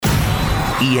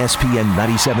ESPN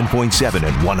 97.7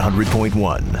 and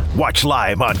 100.1. Watch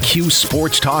live on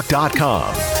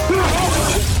QSportsTalk.com.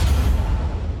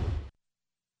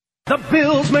 The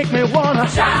Bills make me wanna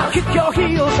shout. Kick your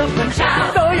heels up and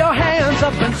shout. Throw your hands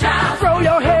up and shout. Throw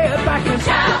your head back and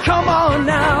shout. Come on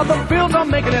now, the Bills are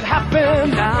making it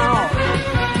happen now.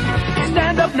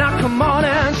 Stand up now, come on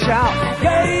and shout.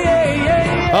 Yeah, yeah, yeah,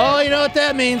 yeah. Oh, you know what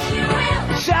that means.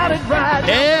 Shout it right.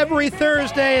 Every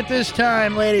Thursday at this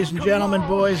time, ladies and gentlemen,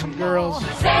 boys and girls,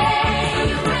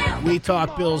 we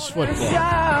talk Bills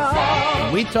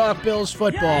football. We talk Bills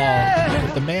football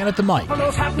with the man at the mic.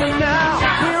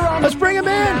 Let's bring him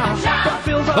in.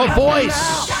 The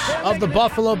voice of the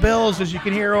Buffalo Bills, as you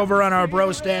can hear over on our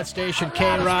Brostat station,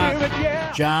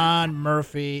 K-Rock. John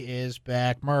Murphy is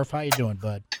back. Murph, how you doing,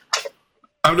 bud?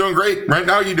 I'm doing great. Right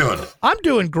now, how you doing? I'm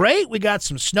doing great. We got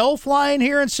some snow flying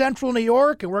here in central New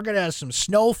York, and we're going to have some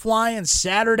snow flying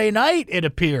Saturday night, it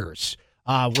appears,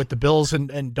 with the Bills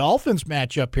and Dolphins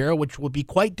matchup here, which will be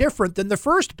quite different than the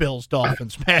first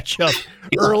Bills-Dolphins matchup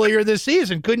earlier this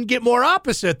season. Couldn't get more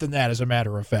opposite than that, as a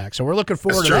matter of fact. So we're looking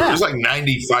forward to that. It was like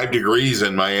 95 degrees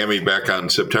in Miami back on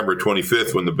September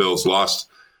 25th when the Bills lost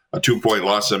a 2-point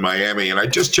loss in Miami. And I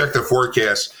just checked the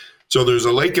forecast. So there's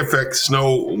a lake effect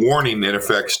snow warning in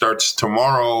effect, starts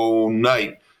tomorrow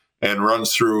night and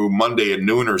runs through Monday at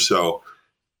noon or so.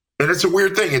 And it's a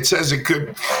weird thing. It says it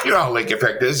could, you know how lake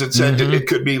effect is. It said it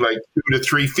could be like 2 to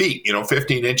 3 feet,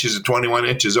 15 inches to 21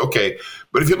 inches. Okay.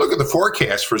 But if you look at the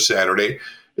forecast for Saturday,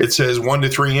 it says 1 to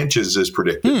 3 inches is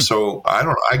predicted. So I don't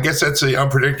know. I guess that's the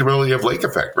unpredictability of lake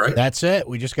effect, right? That's it.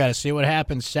 We just got to see what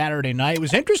happens Saturday night. It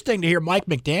was interesting to hear Mike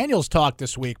McDaniels talk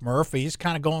this week, Murphy. He's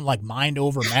kind of going like mind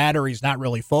over matter. He's not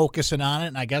really focusing on it.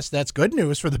 And I guess that's good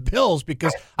news for the Bills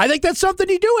because I think that's something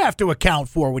you do have to account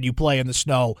for when you play in the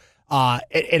snow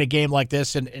in a game like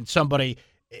this and somebody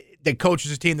that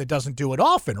coaches a team that doesn't do it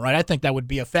often, right? I think that would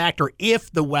be a factor if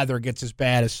the weather gets as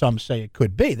bad as some say it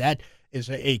could be. That is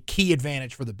a key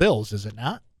advantage for the Bills, is it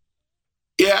not?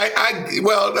 Yeah,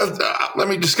 let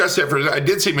me discuss that for a second. I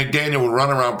did see McDaniel run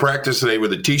around practice today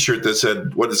with a T-shirt that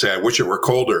said, what did it say? I wish it were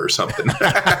colder or something.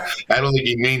 I don't think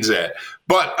he means that.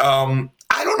 But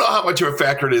I don't know how much of a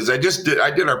factor it is. I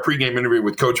did our pregame interview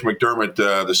with Coach McDermott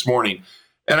this morning,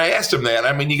 and I asked him that.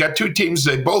 I mean, you got two teams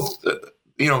that both,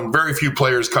 very few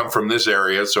players come from this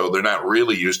area, so they're not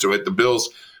really used to it. The Bills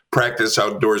practice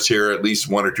outdoors here at least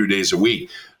 1 or 2 days a week.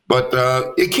 But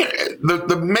it can't.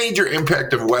 The major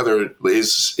impact of weather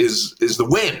is the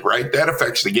wind, right? That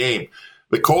affects the game.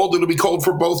 The cold, it'll be cold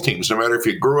for both teams, no matter if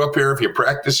you grew up here, if you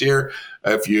practice here,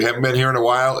 if you haven't been here in a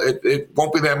while. It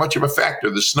won't be that much of a factor.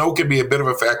 The snow can be a bit of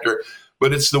a factor,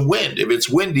 but it's the wind. If it's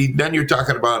windy, then you're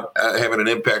talking about having an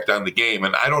impact on the game.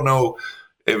 And I don't know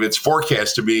if it's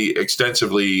forecast to be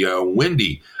extensively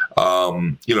windy,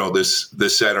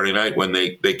 this Saturday night when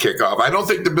they kick off. I don't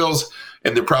think the Bills,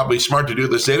 and they're probably smart to do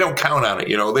this, they don't count on it.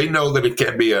 They know that it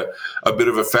can be a bit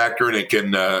of a factor and it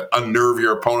can unnerve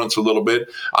your opponents a little bit.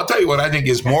 I'll tell you what I think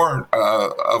is more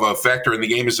of a factor in the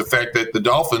game is the fact that the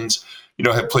Dolphins,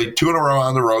 have played 2 in a row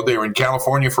on the road. They were in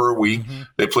California for a week.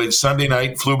 They played Sunday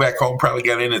night, flew back home, probably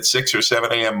got in at 6 or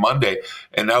 7 a.m. Monday,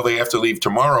 and now they have to leave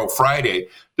tomorrow, Friday,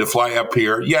 to fly up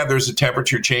here. Yeah, there's a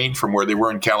temperature change from where they were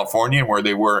in California and where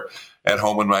they were at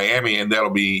home in Miami, and that'll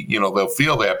be, they'll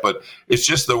feel that. But it's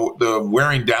just the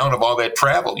wearing down of all that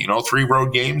travel, 3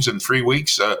 road games in 3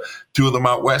 weeks, 2 of them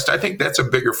out west. I think that's a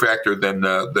bigger factor than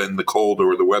the cold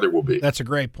or the weather will be. That's a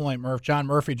great point, Murph. John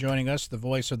Murphy joining us, the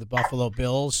voice of the Buffalo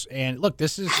Bills. And look,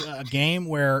 this is a game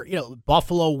where,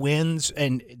 Buffalo wins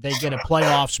and they get a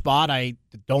playoff spot. I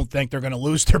don't think they're going to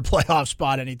lose their playoff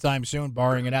spot anytime soon,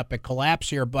 barring an epic collapse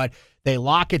here. But they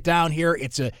lock it down here.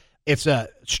 It's a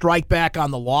strike back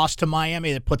on the loss to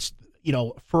Miami that puts,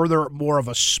 further more of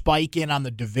a spike in on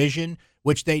the division,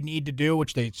 which they need to do,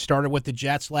 which they started with the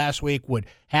Jets last week, would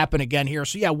happen again here.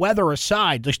 So, yeah, weather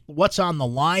aside, just what's on the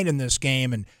line in this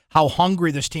game and how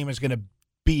hungry this team is going to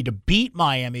be to beat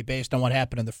Miami based on what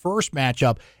happened in the first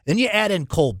matchup. Then you add in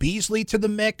Cole Beasley to the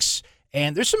mix.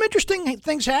 And there's some interesting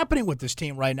things happening with this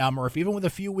team right now, Murph. Even with a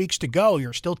few weeks to go,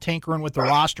 you're still tinkering with the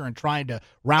roster and trying to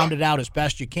round it out as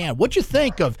best you can. What'd you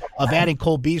think of adding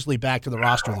Cole Beasley back to the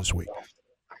roster this week?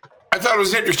 I thought it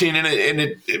was interesting, and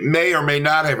it may or may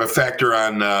not have a factor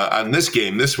on this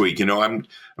game this week.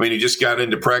 He just got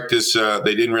into practice.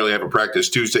 They didn't really have a practice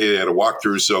Tuesday. They had a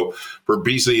walkthrough. So for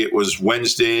Beasley, it was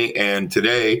Wednesday and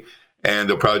today, and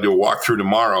they'll probably do a walkthrough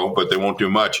tomorrow, but they won't do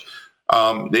much.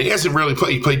 He hasn't really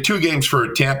played. He played 2 games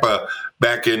for Tampa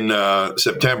back in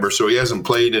September, so he hasn't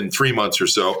played in 3 months or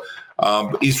so.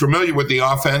 He's familiar with the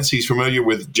offense. He's familiar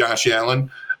with Josh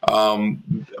Allen.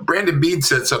 Brandon Beane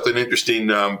said something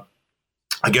interesting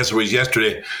I guess it was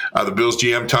yesterday, the Bills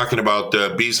GM talking about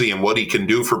Beasley and what he can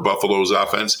do for Buffalo's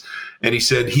offense. And he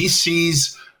said he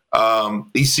sees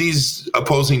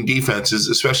opposing defenses,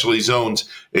 especially zones,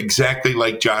 exactly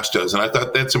like Josh does. And I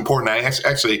thought that's important. I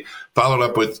actually followed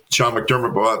up with Sean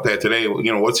McDermott about that today.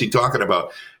 What's he talking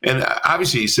about? And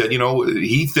obviously he said,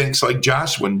 he thinks like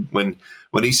Josh when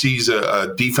he sees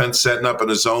a defense setting up in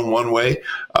a zone one way,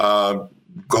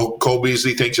 Cole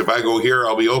Beasley thinks if I go here,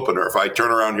 I'll be open, or if I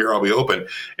turn around here, I'll be open.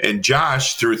 And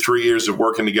Josh, through 3 years of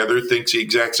working together, thinks the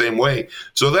exact same way.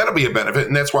 So that'll be a benefit,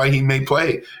 and that's why he may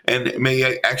play and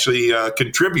may actually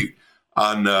contribute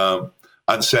on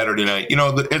Saturday night.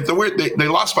 The weird they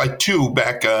lost by 2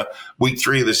 back week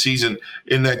 3 of the season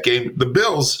in that game. The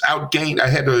Bills outgained. I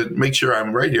had to make sure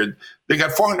I'm right here. They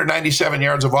got 497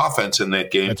 yards of offense in that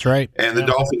game. That's right. And the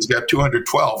Dolphins got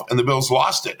 212, and the Bills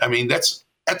lost it. I mean,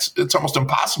 it's almost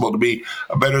impossible to be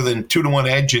a better than 2-1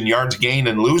 edge in yards gained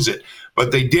and lose it.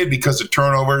 But they did because of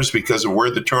turnovers, because of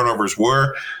where the turnovers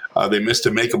were. They missed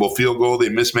a makeable field goal. They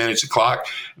mismanaged the clock.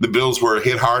 The Bills were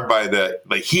hit hard by the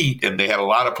heat, and they had a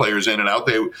lot of players in and out.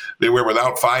 They were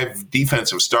without 5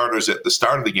 defensive starters at the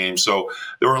start of the game. So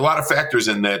there were a lot of factors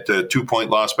in that 2-point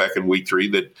loss back in week 3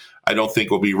 that I don't think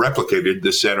will be replicated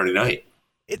this Saturday night.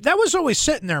 That was always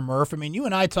sitting there, Murph. I mean, you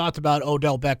and I talked about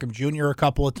Odell Beckham Jr. a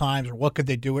couple of times, or what could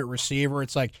they do at receiver.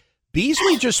 It's like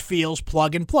Beasley just feels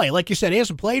plug and play. Like you said, he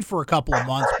hasn't played for a couple of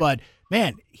months, but,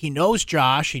 man, he knows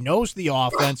Josh. He knows the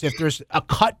offense. If there's a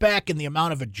cutback in the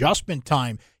amount of adjustment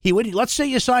time, he would. Let's say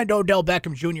you signed Odell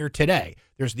Beckham Jr. today.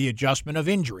 There's the adjustment of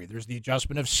injury. There's the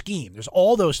adjustment of scheme. There's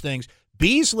all those things.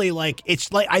 Beasley,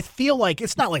 I feel like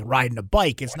it's not like riding a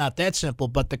bike. It's not that simple,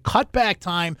 but the cutback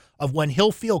time of when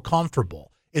he'll feel comfortable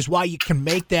is why you can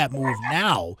make that move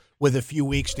now with a few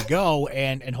weeks to go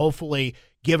and hopefully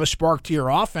give a spark to your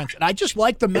offense. And I just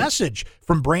like the message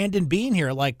from Brandon Beane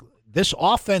here. Like, this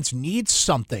offense needs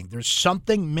something. There's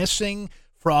something missing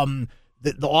from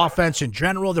the offense in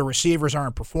general. The receivers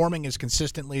aren't performing as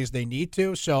consistently as they need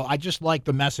to. So I just like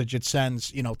the message it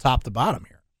sends, top to bottom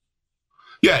here.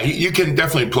 Yeah, you can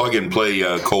definitely plug and play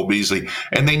Cole Beasley.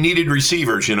 And they needed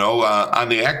receivers, on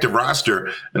the active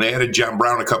roster. And they added John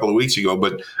Brown a couple of weeks ago,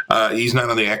 but he's not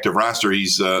on the active roster.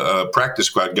 He's a practice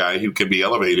squad guy who can be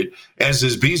elevated, as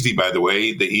is Beasley, by the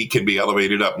way. He can be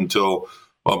elevated up until,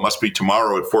 it must be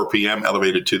tomorrow at 4 p.m.,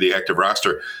 elevated to the active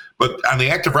roster. But on the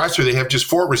active roster, they have just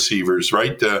 4 receivers,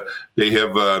 right? They have,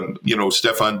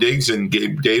 Stephon Diggs and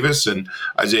Gabe Davis and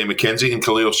Isaiah McKenzie and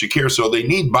Khalil Shakir. So they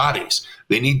need bodies.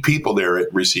 They need people there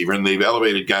at receiver, and they've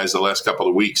elevated guys the last couple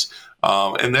of weeks.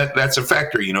 And that's a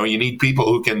factor. You need people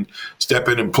who can step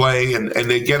in and play, and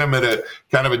they get them at a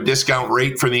kind of a discount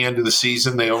rate for the end of the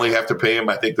season. They only have to pay him,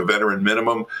 I think, the veteran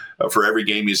minimum for every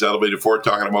game he's elevated for.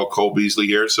 Talking about Cole Beasley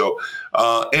here. So,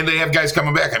 and they have guys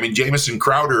coming back. I mean, Jamison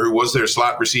Crowder, who was their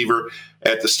slot receiver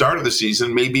at the start of the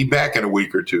season, may be back in a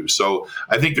week or two. So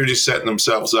I think they're just setting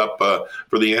themselves up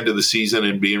for the end of the season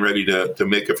and being ready to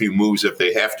make a few moves if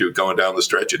they have to, going down the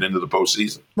stretch and into the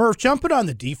postseason. Murph, jumping on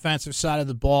the defensive side of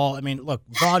the ball, I mean, look,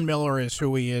 Von Miller is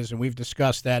who he is, and we've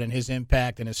discussed that and his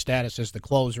impact and his status as the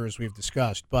closer, as we've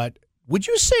discussed. But would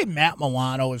you say Matt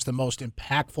Milano is the most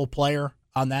impactful player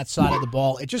on that side of the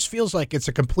ball? It just feels like it's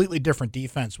a completely different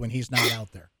defense when he's not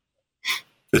out there.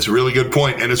 It's a really good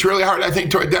point, and it's really hard, I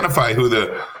think, to identify who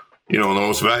the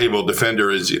most valuable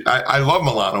defender is. I love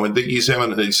Milano and think he's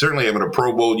certainly having a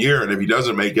Pro Bowl year, and if he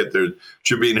doesn't make it, there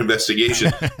should be an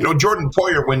investigation. Jordan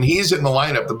Poyer, when he's in the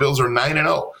lineup, the Bills are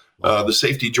 9-0. The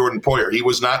safety Jordan Poyer, he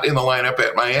was not in the lineup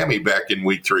at Miami back in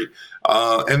week 3.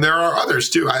 And there are others,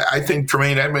 too. I think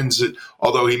Tremaine Edmonds,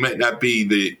 although he might not be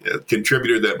the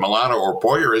contributor that Milano or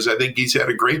Poyer is, I think he's had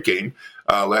a great game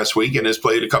last week and has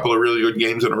played a couple of really good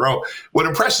games in a row. What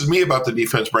impresses me about the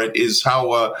defense, Brent, is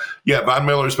how, Von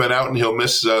Miller's been out and he'll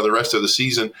miss the rest of the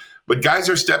season. But guys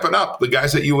are stepping up, the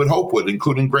guys that you would hope would,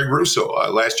 including Greg Russo,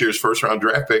 last year's first-round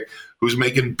draft pick, who's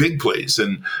making big plays.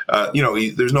 And,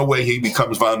 there's no way he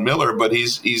becomes Von Miller, but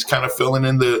he's kind of filling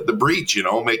in the breach,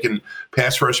 making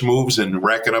pass rush moves and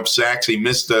racking up sacks. He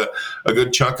missed a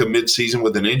good chunk of midseason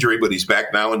with an injury, but he's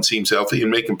back now and seems healthy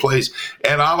and making plays.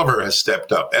 Ed Oliver has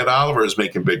stepped up. Ed Oliver is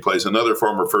making big plays, another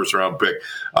former first-round pick.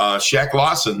 Shaq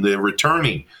Lawson, the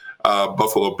returning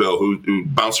Buffalo Bill, who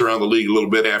bounced around the league a little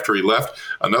bit after he left,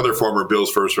 another former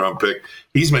Bills first-round pick.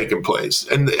 He's making plays.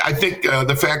 And I think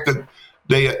the fact that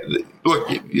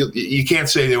you can't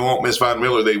say they won't miss Von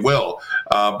Miller. They will.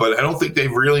 But I don't think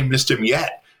they've really missed him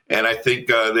yet. And I think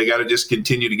they got to just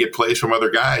continue to get plays from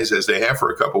other guys as they have for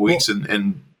a couple weeks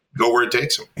and go where it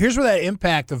takes him. Here's where that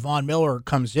impact of Von Miller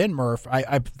comes in, Murph.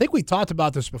 I think we talked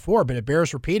about this before, but it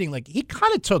bears repeating. Like, he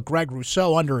kind of took Greg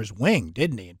Rousseau under his wing,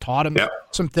 didn't he? And taught him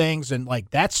some things. And, like,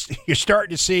 you're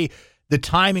starting to see the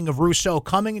timing of Rousseau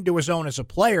coming into his own as a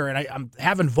player. And I'm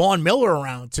having Von Miller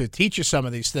around to teach you some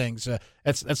of these things.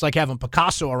 It's like having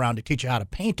Picasso around to teach you how to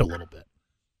paint a little bit.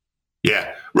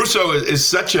 Yeah, Russo is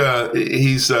such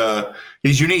he's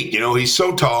unique. You know, he's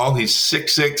so tall. He's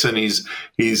 6'6", and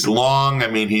he's long. I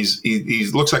mean,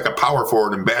 he looks like a power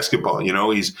forward in basketball. You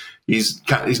know, he's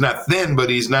not thin,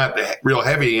 but he's not real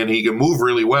heavy, and he can move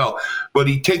really well. But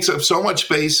he takes up so much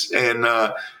space and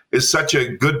is such a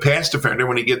good pass defender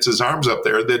when he gets his arms up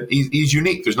there that he's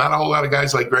unique. There's not a whole lot of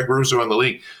guys like Greg Russo in the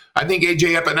league. I think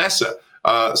AJ Epinesa,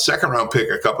 second-round pick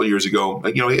a couple of years ago.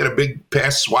 You know, he had a big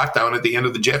pass swat down at the end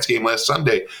of the Jets game last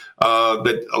Sunday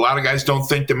that a lot of guys don't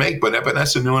think to make, but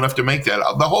Epinesa knew enough to make that.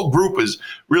 The whole group has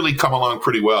really come along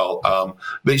pretty well.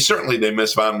 They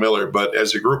miss Von Miller, but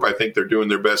as a group, I think they're doing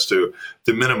their best to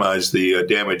minimize the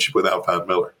damage without Von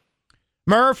Miller.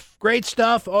 Murph, great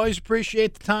stuff. Always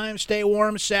appreciate the time. Stay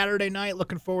warm Saturday night.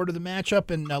 Looking forward to the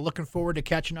matchup and looking forward to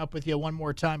catching up with you one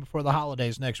more time before the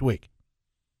holidays next week.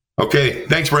 Okay.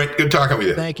 Thanks, Brent. Good talking with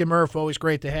you. Thank you, Murph. Always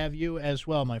great to have you as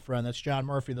well, my friend. That's John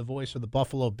Murphy, the voice of the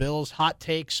Buffalo Bills. Hot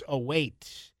takes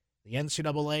await. The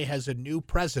NCAA has a new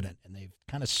president, and they've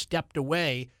kind of stepped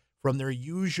away from their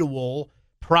usual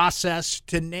process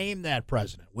to name that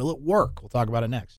president. Will it work? We'll talk about it next.